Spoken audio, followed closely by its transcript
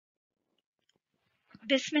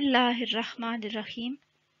Bismillahirrahmanirrahim.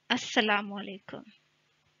 Assalamu alaikum.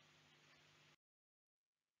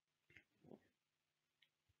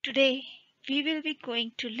 Today we will be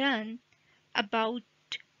going to learn about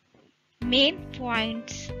main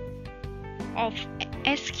points of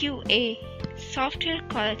SQA, software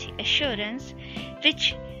quality assurance,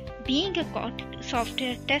 which being a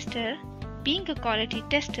quality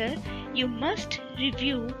tester, you must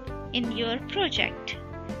review in your project.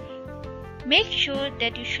 Make sure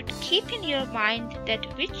that you should keep in your mind that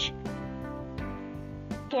which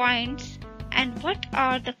points and what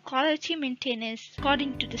are the quality maintenance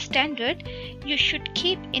according to the standard you should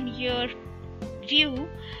keep in your view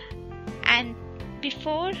and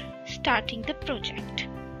before starting the project.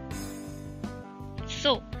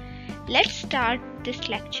 So let's start this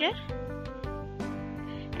lecture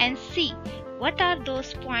and see what are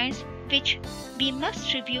those points which we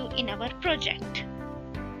must review in our project.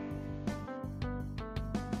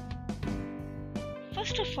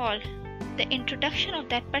 First of all, the introduction of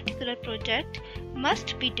that particular project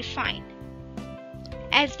must be defined,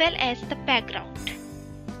 as well as the background.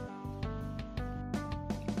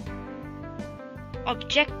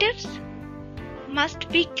 Objectives must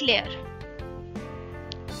be clear.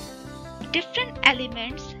 Different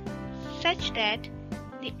elements such that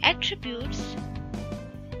the attributes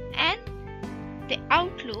and the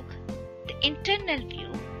outlook, the internal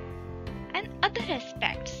view and other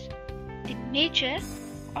aspects, the major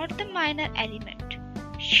or the minor element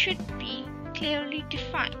should be clearly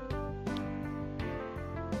defined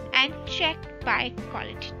and checked by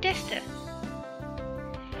quality tester.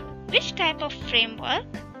 Which type of framework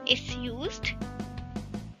is used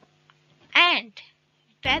and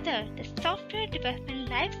whether the software development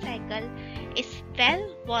lifecycle is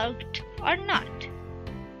well worked or not.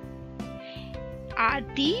 Are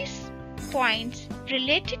these points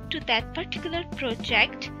related to that particular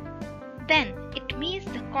project? Then it means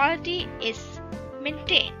the quality is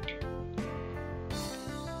maintained.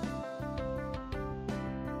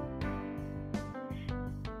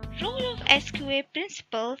 Role of SQA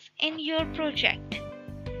principles in your project.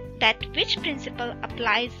 That which principle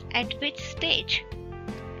applies at which stage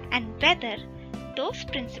and whether those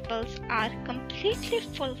principles are completely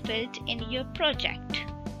fulfilled in your project.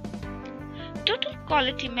 Total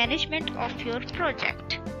quality management of your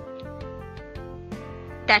project.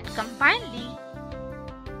 That combinedly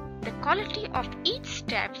the quality of each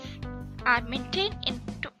steps are maintained in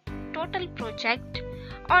total project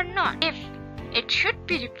or not. If it should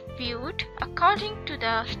be reviewed according to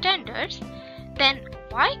the standards, then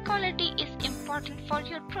why quality is important for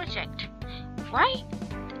your project? Why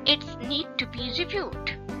it need to be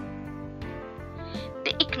reviewed?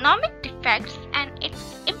 The economic defects and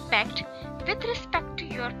its impact with respect to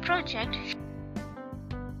your project.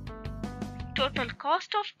 Total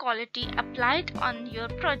cost of quality applied on your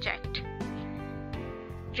project.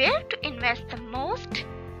 Where to invest the most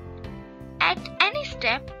at any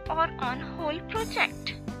step or on whole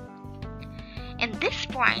project. In this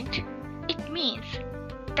point, it means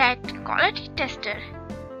that quality tester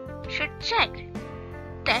should check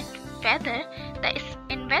that whether the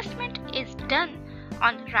investment is done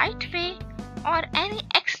on right way or any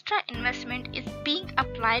extra investment is being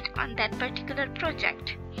applied on that particular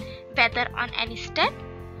project, whether on any step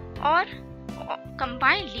or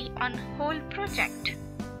combinedly on whole project.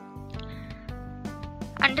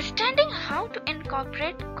 Understanding how to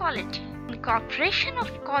incorporate quality. Incorporation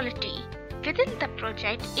of quality within the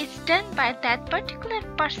project is done by that particular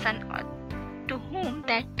person or to whom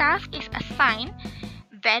that task is assigned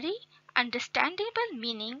very understandable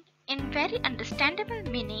meaning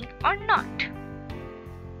or not.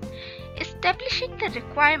 Establishing the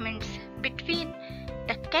requirements between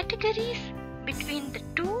the categories, between the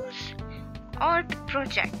tools or the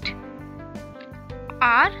project.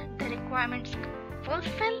 Are the requirements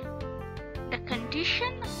fulfill the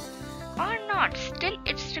condition or not? Still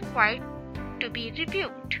it's required to be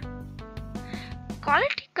reviewed.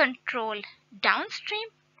 Quality control downstream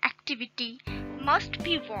activity must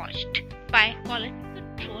be watched by a quality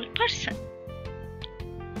control person.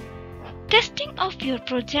 Testing of your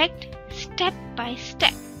project step by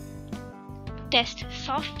step. Test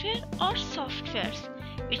software or softwares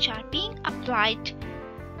which are being applied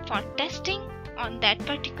for testing on that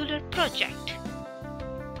particular project.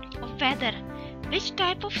 Whether which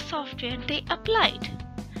type of software they applied.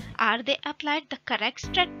 Are they applied the correct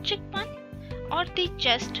strategic one or they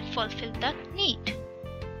just fulfill the need?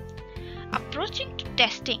 Approaching to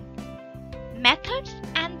testing. Methods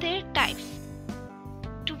and their types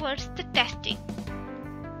towards the testing.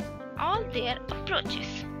 All their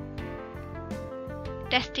approaches.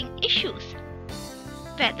 Testing issues.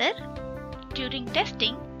 whether during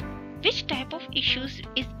testing which type of issues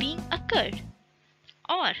is being occurred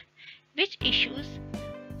or which issues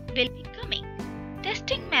will be coming.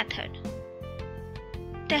 Testing method.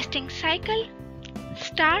 Testing cycle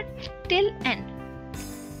start till end.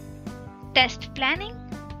 Test planning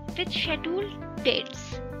with scheduled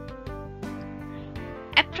dates.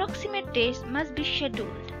 Approximate dates must be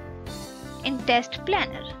scheduled. In test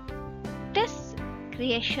planner, test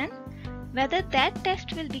creation, whether that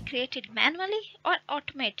test will be created manually or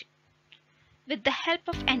automated with the help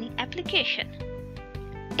of any application.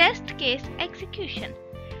 Test case execution,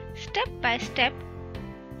 step by step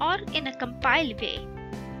or in a compiled way,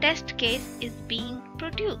 test case is being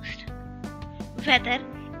produced. Whether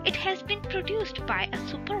it has been produced by a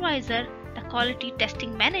supervisor, the quality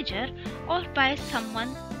testing manager, or by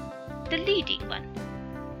someone, the leading one.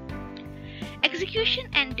 Execution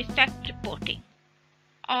and defect reporting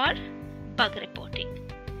or bug reporting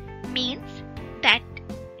means that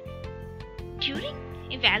during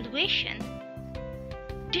evaluation,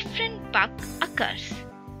 different bug occurs,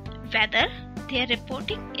 whether their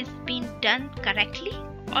reporting is being done correctly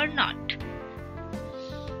or not.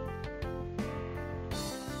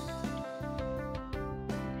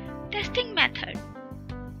 Testing method.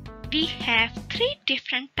 We have 3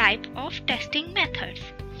 different types of testing methods.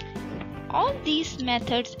 All these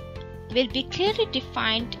methods will be clearly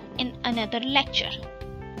defined in another lecture.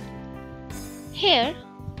 Here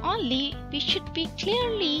only we should be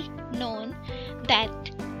clearly known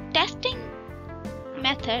that testing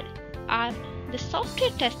method are the software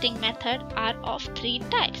testing method are of 3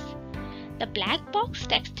 types: the black box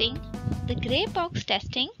testing, the gray box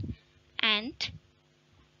testing, and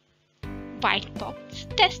white box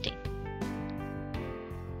testing.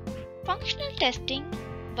 Functional testing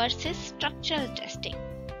versus structural testing.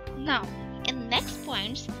 Now, in next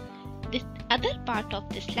points, this other part of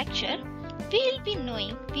this lecture, we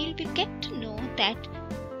will get to know that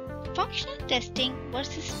functional testing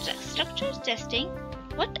versus structural testing,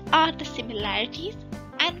 what are the similarities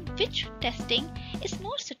and which testing is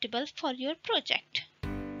more suitable for your project.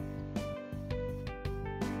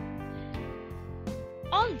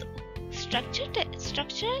 Although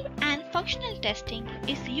structural and functional testing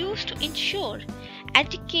is used to ensure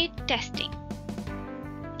adequate testing,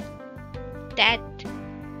 that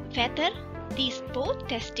whether these both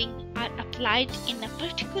testing are applied in a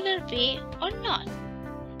particular way or not,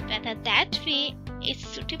 whether that way is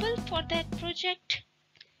suitable for that project.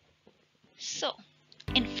 So,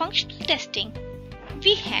 in functional testing,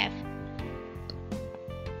 we have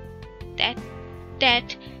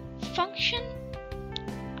that function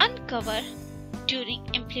uncover during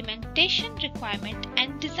implementation requirement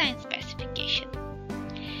and design specification.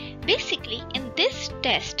 Basically, in this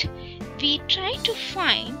test, we try to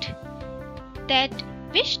find that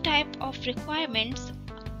which type of requirements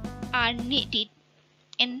are needed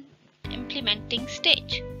in implementing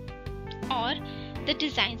stage or the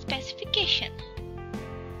design specification.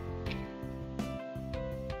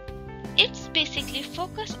 It's basically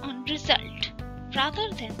focus on result rather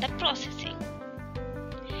than the processing.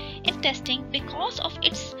 In testing, because of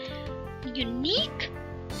its unique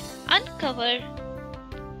uncover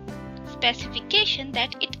specification,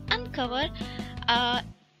 that it uncover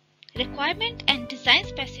requirement and design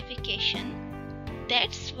specification,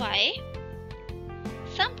 that's why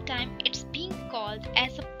sometimes it's being called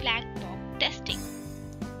as a black box testing,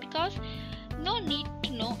 because no need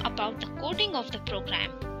to know about the coding of the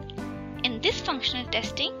program. In this functional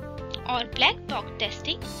testing or black box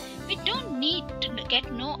testing, we don't need to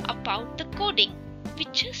know about the coding. We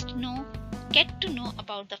just get to know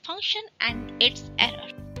about the function and its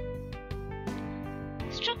error.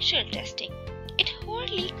 Structural testing. It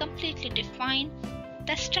wholly completely defines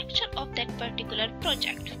the structure of that particular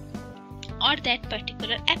project or that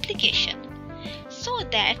particular application, so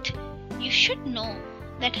that you should know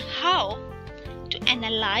that how to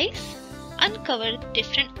analyze, uncover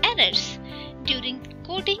different errors during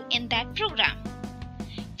coding in that program.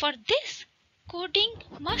 For this, coding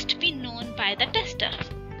must be known by the tester,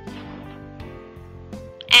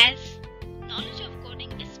 as knowledge of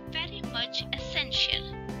coding is very much essential.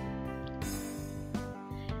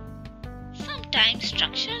 Sometimes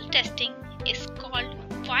structural testing is called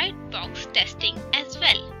white box testing as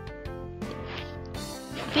well.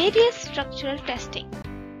 Various structural testing.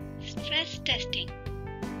 Stress testing.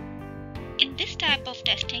 In this type of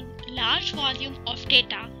testing, large volume of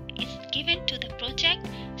data is given to the project,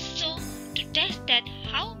 so to test that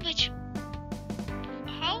how much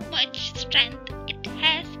strength it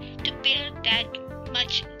has to bear that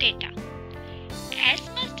much data. As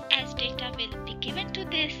much as data will be given to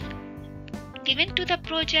this given to the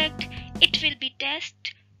project, it will be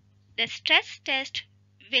tested. The stress test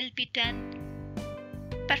will be done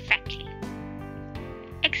perfectly.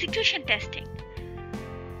 Execution testing.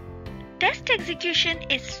 Test execution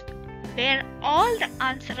is where all the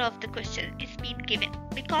answer of the question is being given,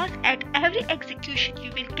 because at every execution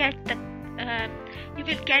you will get the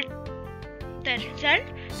result,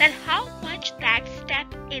 that how much that step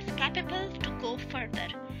is capable to go further.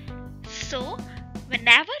 So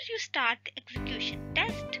whenever you start the execution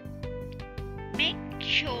test, make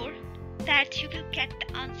sure that you will get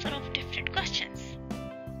the answer of different questions.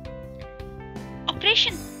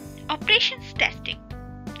 Operations testing.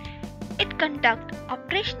 It conducts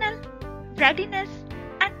operational readiness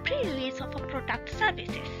and pre-release of a product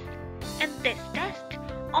services. In this test,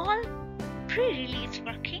 all pre-release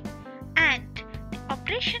working and the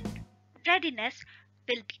operation readiness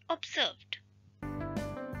will be observed.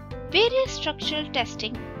 Various structural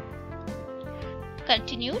testing.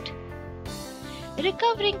 Continued.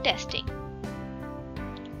 Recovering testing.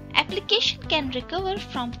 Application can recover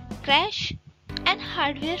from crash and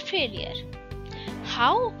hardware failure.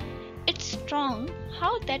 How it's strong,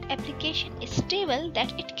 how that application is stable,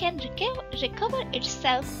 that it can recover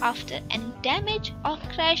itself after any damage or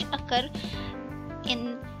crash occur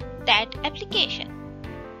in that application.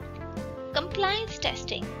 Compliance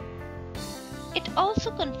testing. It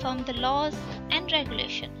also confirms the laws and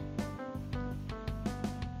regulation.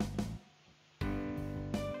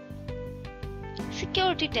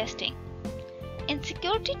 Security testing. In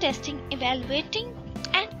security testing, evaluating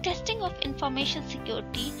and testing of information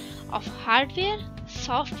security of hardware,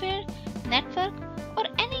 software, network or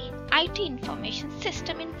any IT information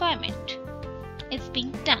system environment is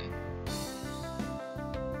being done.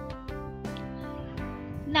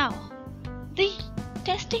 Now, the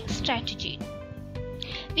testing strategy.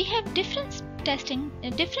 We have different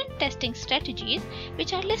testing strategies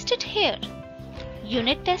which are listed here.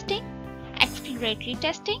 Unit testing, exploratory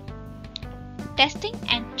testing, testing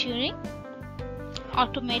and tuning,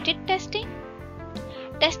 automated testing,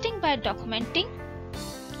 testing by documenting,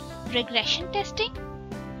 regression testing,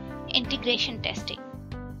 integration testing.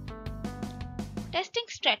 Testing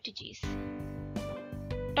strategies.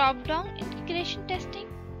 Top-down integration testing,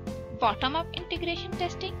 bottom-up integration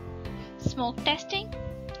testing, smoke testing,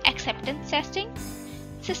 acceptance testing,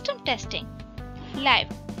 system testing, live.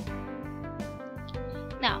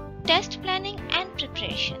 Now, test planning and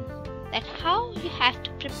preparation. That how you have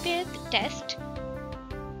to prepare the test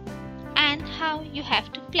and how you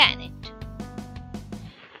have to plan it.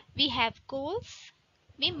 We have goals,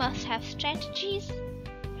 we must have strategies,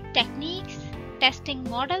 techniques, testing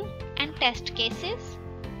model and test cases,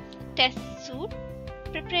 test suite,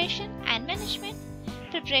 preparation and management,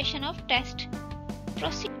 preparation of test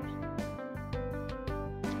procedure.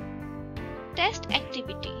 Test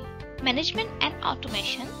activity, management and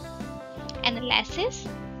automation, analysis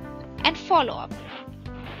and follow-up.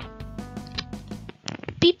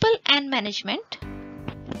 People and management,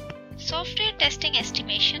 software testing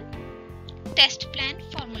estimation, test plan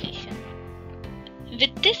formulation.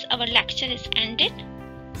 With this, our lecture is ended.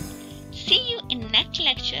 See you in next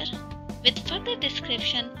lecture with further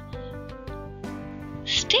description.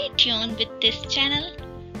 Stay tuned with this channel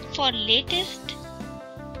for latest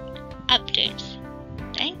updates.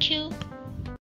 Thank you.